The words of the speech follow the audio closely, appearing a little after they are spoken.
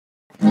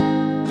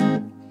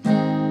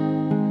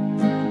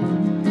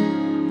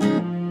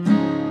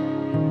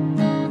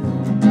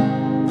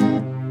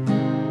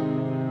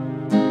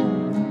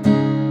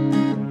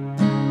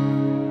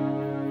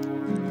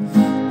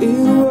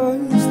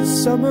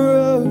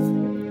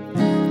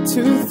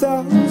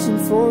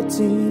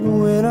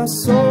2014 when I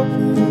saw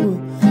you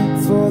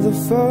for the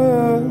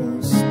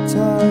first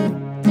time.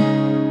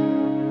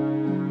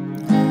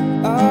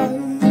 I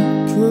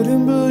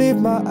couldn't believe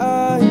my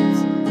eyes,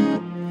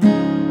 I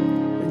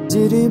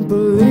didn't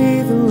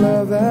believe in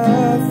love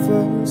at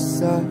first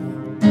sight.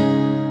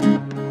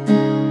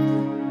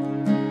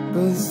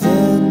 But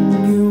then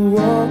you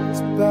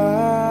walked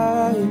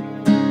by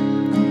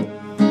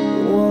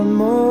one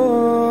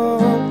more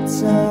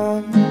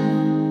time.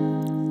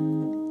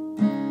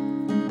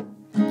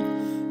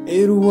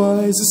 It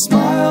was a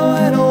smile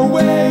and a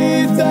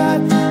wave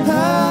that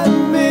had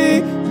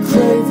me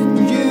craving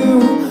you,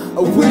 a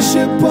wish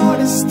upon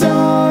a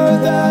star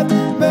that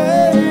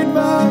made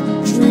my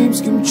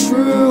dreams come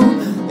true.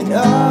 And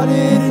I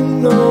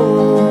didn't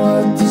know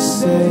what to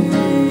say,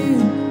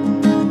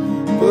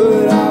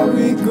 but I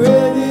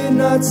regretted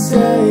not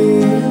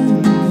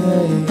saying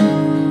hey.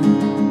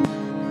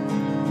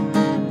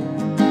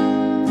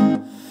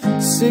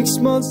 6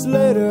 months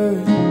later,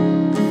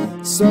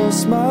 saw a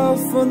smile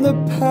from the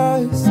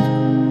past,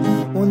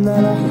 one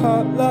that a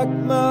heart like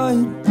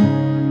mine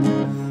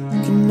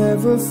can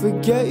never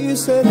forget. You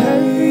said,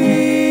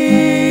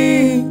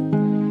 hey,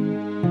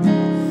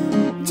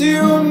 do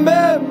you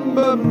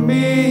remember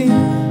me?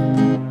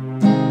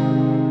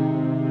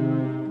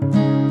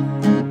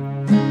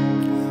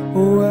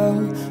 Well,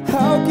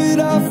 how could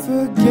I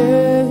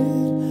forget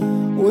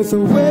with the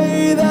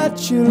way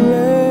that you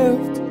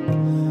left?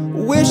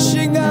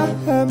 Wishing I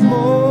had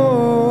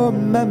more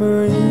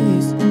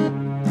memories,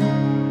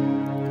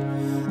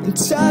 and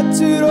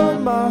tattooed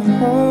on my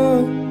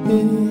heart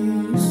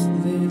is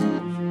this: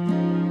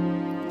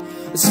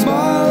 a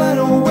smile and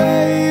a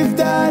wave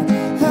that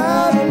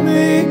had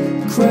me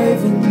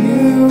craving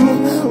you,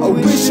 a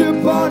wish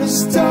upon a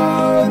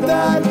star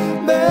that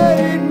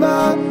made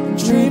my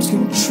dreams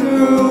come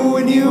true.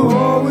 And you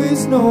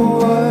always know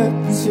what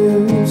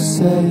to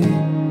say.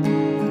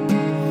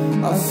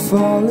 I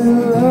fall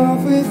in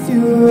love with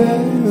you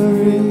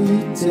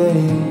every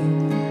day.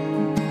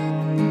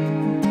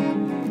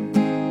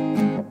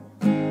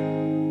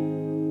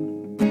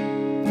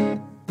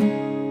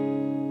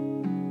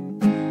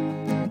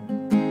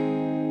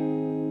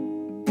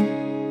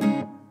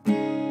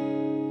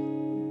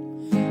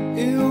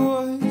 It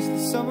was the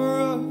summer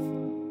of